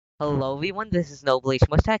Hello everyone, this is Noble H.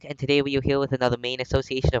 Mustak, and today we are here with another main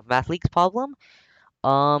association of Math Leagues problem.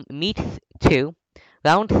 Meet 2,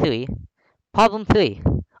 Round 3, Problem 3,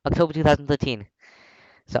 October 2013.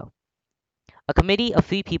 So, a committee of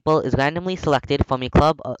 3 people is randomly selected from a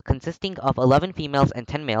club consisting of 11 females and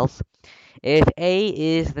 10 males. If A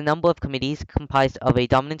is the number of committees comprised of a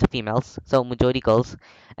dominance of females, so majority girls,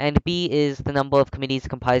 and B is the number of committees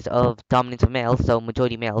comprised of dominance of males, so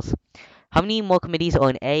majority males, how many more committees are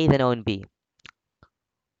in A than are in B?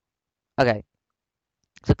 Okay.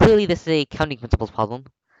 So clearly this is a counting principles problem,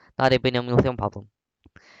 not a binomial theorem problem.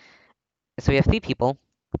 So we have 3 people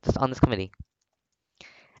just on this committee.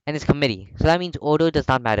 And it's committee. So that means order does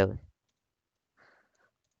not matter.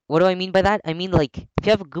 What do I mean by that? I mean like if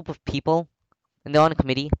you have a group of people and they're on a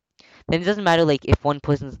committee, then it doesn't matter like if one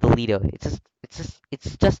person's the leader. It's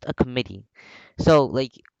just a committee. So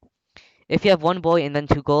like if you have one boy and then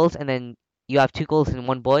 2 girls and then you have 2 girls and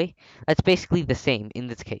 1 boy, that's basically the same in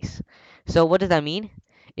this case. So what does that mean?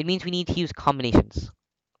 It means we need to use combinations.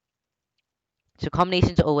 So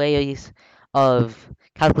combinations are ways of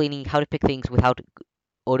calculating how to pick things without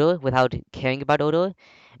order, without caring about order.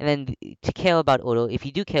 And then to care about order, if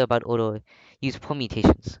you do care about order, use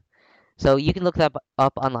permutations. So you can look that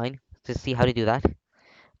up online to see how to do that.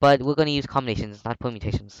 But we're going to use combinations, not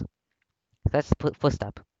permutations. That's the first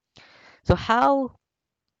step. So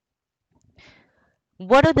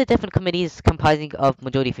what are the different committees comprising of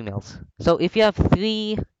majority females? So if you have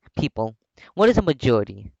 3 people, what is a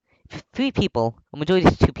majority? If 3 people, a majority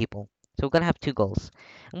is 2 people. So we're going to have 2 goals.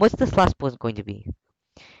 And what's this last person going to be?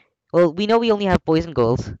 Well, we know we only have boys and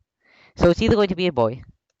girls, so it's either going to be a boy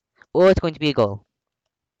or it's going to be a girl.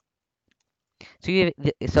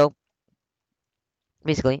 So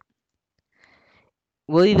basically,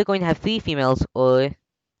 we're either going to have 3 females or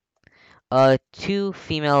 2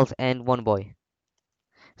 females and 1 boy.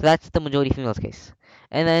 So that's the majority females case.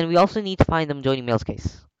 And then we also need to find the majority males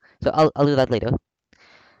case. So I'll do that later.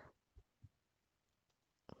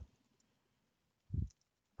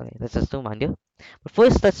 Okay, that's just a reminder. But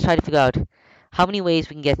first, let's try to figure out how many ways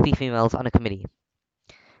we can get 3 females on a committee.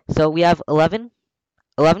 So we have 11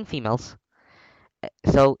 females.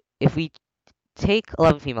 So if we take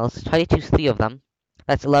 11 females, try to choose 3 of them.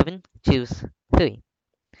 That's 11, choose 3.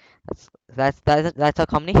 That's our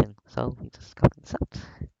combination. So we just copy this out.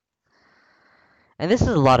 And this is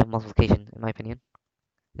a lot of multiplication, in my opinion.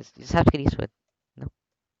 You just have to get used to it. No.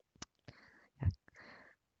 Yeah.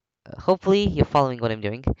 Hopefully you're following what I'm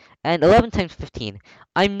doing. And 11 times 15.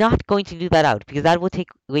 I'm not going to do that out because that will take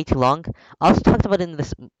way too long. I also talked about it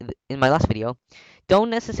in my last video.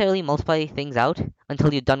 Don't necessarily multiply things out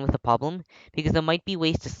until you're done with the problem because there might be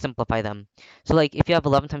ways to simplify them. So like if you have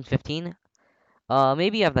 11 times 15,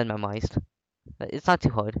 maybe you have that memorized. It's not too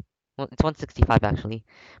hard. Well, it's 165 actually,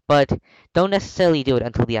 but don't necessarily do it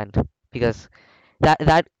until the end because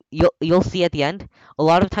that you'll see at the end. A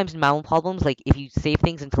lot of times in MAML problems, like if you save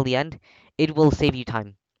things until the end, it will save you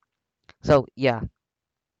time. So yeah.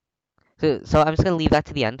 So I'm just gonna leave that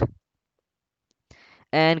to the end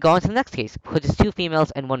and go on to the next case, which is 2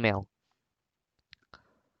 females and 1 male.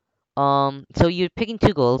 So you're picking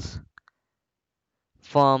 2 goals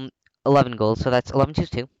from 11 goals, so that's 11 choose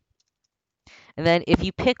 2. And then if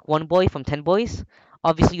you pick 1 boy from 10 boys,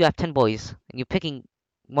 obviously you have 10 boys, and you're picking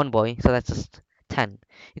 1 boy, so that's just 10.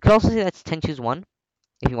 You could also say that's 10 choose 1,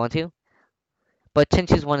 if you want to, but 10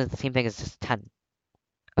 choose 1 is the same thing as just 10.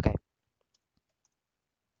 Okay.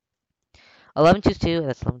 11 choose 2,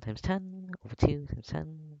 that's 11 times 10, over 2 times 10,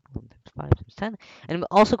 11 times 5 times 10. And I'm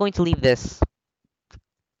also going to leave this.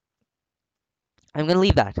 I'm going to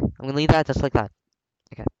leave that. I'm going to leave that just like that.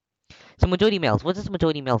 Okay. So majority males. What does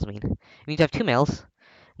majority males mean? It means you have 2 males.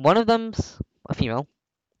 One of them's a female,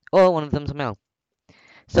 or one of them's a male.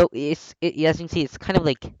 So as you can see, it's kind of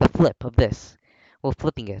like the flip of this. We're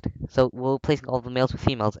flipping it. So we're replacing all the males with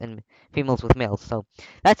females and females with males. So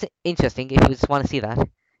that's interesting if you just want to see that.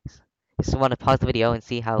 Just want to pause the video and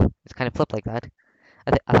see how it's kind of flipped like that.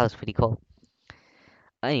 I thought it was pretty cool.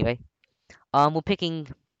 Anyway, we're picking.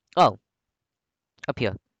 Oh, up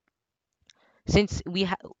here. Since we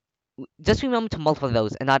have, just remember to multiply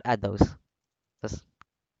those and not add those. Just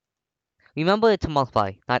remember to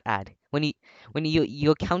multiply, not add. When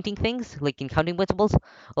you're counting things like in counting principles,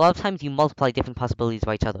 a lot of times you multiply different possibilities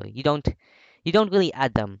by each other. You don't really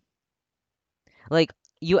add them. Like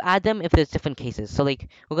you add them if there's different cases. So like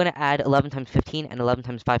we're gonna add 11 times 15 and 11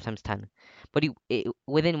 times 5 times 10. But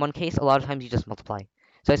within one case, a lot of times you just multiply.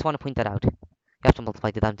 So I just want to point that out. You have to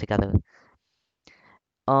multiply them together.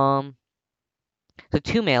 Um, so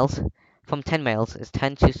 2 males from 10 males is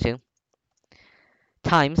 10 choose 2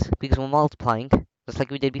 times, because we're multiplying, just like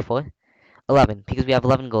we did before. 11, because we have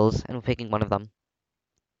 11 goals, and we're picking one of them.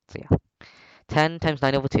 So yeah. 10 times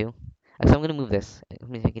 9 over 2. So I'm going to move this. I'm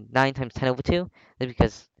going to 9 times 10 over 2,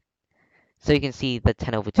 because, so you can see the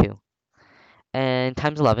 10 over 2. And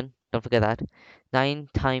times 11, don't forget that. 9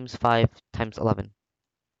 times 5 times 11.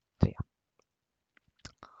 So yeah.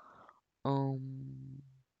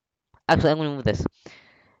 Actually, I'm going to move this.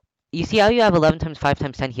 You see how you have 11 times 5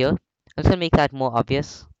 times 10 here? I'm just going to make that more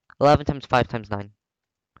obvious. 11 times 5 times 9.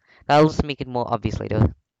 That'll just make it more obvious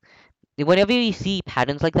later. Whenever you see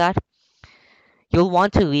patterns like that, you'll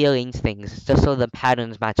want to rearrange things just so the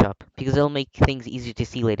patterns match up, because it'll make things easier to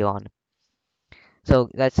see later on. So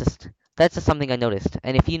that's just something I noticed,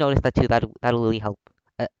 and if you notice that too, that'll really help.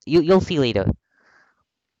 You'll see later.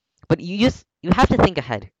 But you have to think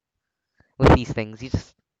ahead with these things.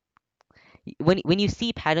 When you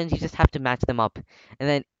see patterns, you just have to match them up, and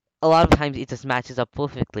then a lot of times it just matches up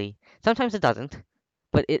perfectly. Sometimes it doesn't,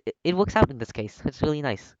 but it works out in this case. It's really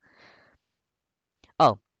nice.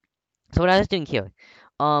 Oh, so what I was doing here,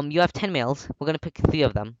 you have 10 males. We're gonna pick 3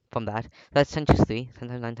 of them from that. That's 10 choose 3. 10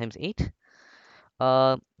 times 9 times 8.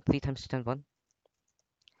 3 times 2 times 1.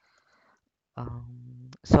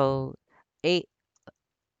 So 8.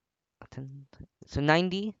 10, so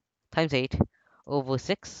 90 times 8 over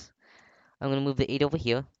 6. I'm gonna move the 8 over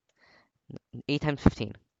here. 8 times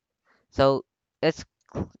 15. So that's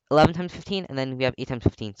 11 times 15, and then we have 8 times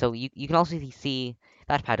 15. So you can also see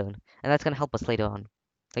that pattern, and that's gonna help us later on,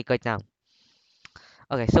 like right now.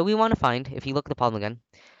 Okay, so we want to find, if you look at the problem again,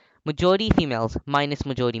 majority females minus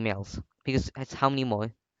majority males, because it's how many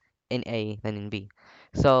more in A than in B.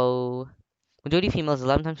 So majority females is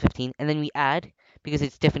 11 times 15, and then we add, because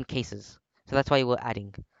it's different cases. So that's why we're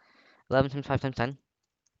adding. 11 times 5 times 10,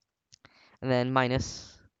 and then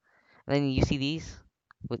minus, and then you see these,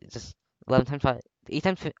 with just 11 times 5, 8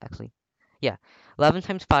 times 5, actually, yeah, 11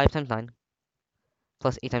 times 5 times 9,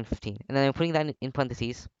 plus 8 times 15. And then I'm putting that in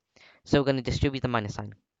parentheses, so we're going to distribute the minus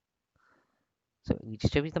sign. So we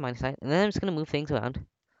distribute the minus sign, and then I'm just going to move things around.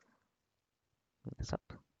 Move this up.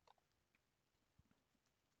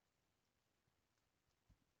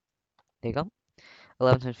 There you go.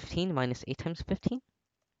 11 times 15 minus 8 times 15.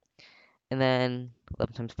 And then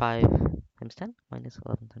 11 times 5 times 10 minus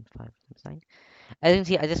 11 times 5 times 9. As you can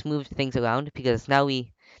see, I just moved things around because now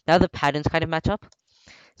the patterns kind of match up.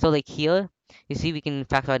 So like here, you see we can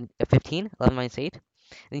factor out 15, 11 minus 8.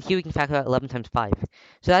 And here we can factor out 11 times 5.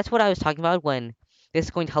 So that's what I was talking about when this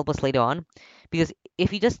is going to help us later on. Because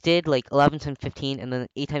if you just did like 11 times 15, and then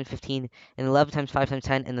 8 times 15, and 11 times 5 times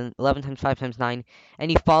 10, and then 11 times 5 times 9,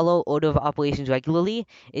 and you follow order of operations regularly,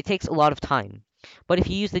 it takes a lot of time. But if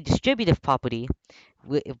you use the distributive property,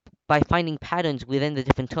 by finding patterns within the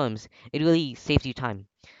different terms, it really saves you time.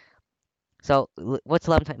 So what's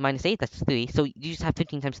 11 minus 8? That's 3. So you just have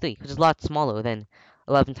 15 times 3, which is a lot smaller than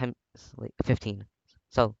 11 times like 15.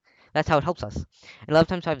 So that's how it helps us. And 11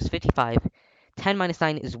 times 5 is 55. 10 minus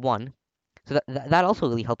 9 is 1. So that also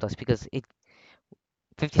really helped us because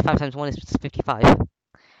 55 times 1 is 55. And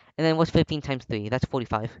then what's 15 times 3? That's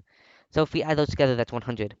 45. So if we add those together, that's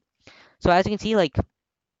 100. So as you can see, like,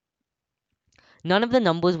 none of the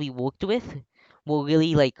numbers we worked with were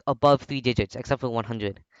really like above 3 digits except for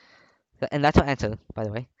 100. And that's our answer, by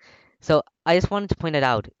the way. So I just wanted to point it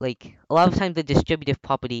out. Like, a lot of times the distributive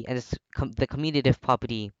property and the commutative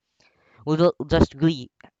property will just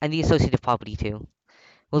really, and the associative property too,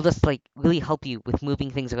 will just like really help you with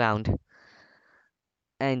moving things around.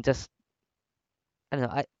 And just, I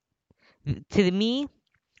don't know, to me,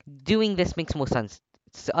 doing this makes more sense.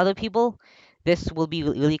 To other people, this will be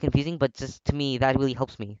really confusing, but just to me, that really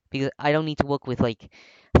helps me because I don't need to work with like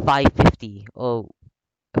 550 or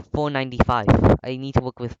 495. I need to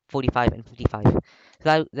work with 45 and 55.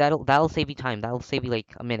 So that'll save you time. That'll save you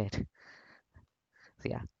like a minute. So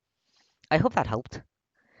yeah, I hope that helped.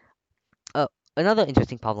 Another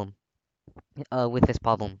interesting problem with this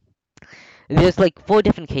problem. There's like 4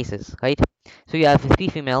 different cases, right? So you have 3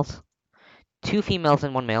 females, 2 females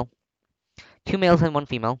and 1 male, 2 males and 1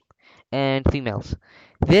 female, and 3 males.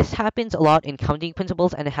 This happens a lot in counting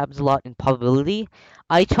principles and it happens a lot in probability.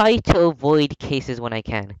 I try to avoid cases when I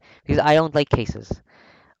can because I don't like cases.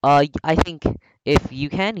 I think if you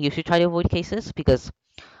can, you should try to avoid cases because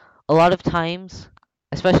a lot of times,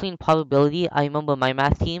 especially in probability, I remember my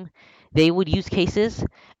math team, they would use cases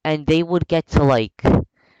and they would get to like,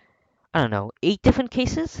 I don't know, 8 different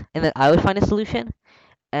cases, and then I would find a solution,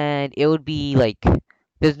 and it would be like,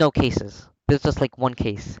 there's no cases. There's just like one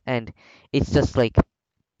case, and it's just like,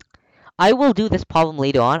 I will do this problem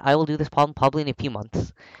later on. I will do this problem probably in a few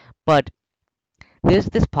months, but there's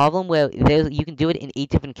this problem where you can do it in 8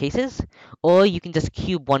 different cases, or you can just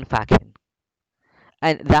cube one fraction,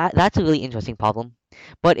 and that's a really interesting problem.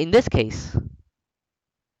 But in this case,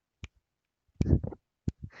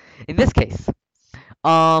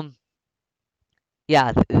 um,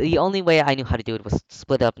 yeah, the only way I knew how to do it was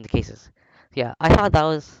split it up into cases. Yeah, I thought that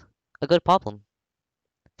was a good problem.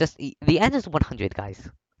 Just the end is 100, guys.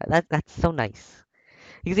 That's so nice.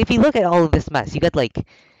 Because if you look at all of this mess, you get like,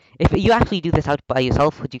 if you actually do this out by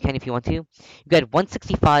yourself, which you can if you want to, you get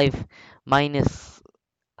 165 minus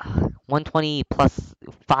 120 plus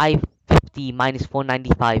 550 minus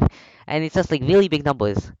 495, and it's just like really big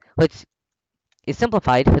numbers, which is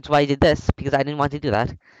simplified. That's why I did this, because I didn't want to do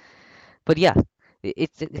that. But yeah,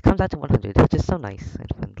 it comes out to 100, which is so nice and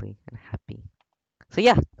friendly and happy. So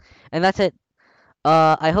yeah, and that's it.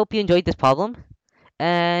 I hope you enjoyed this problem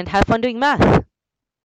and have fun doing math.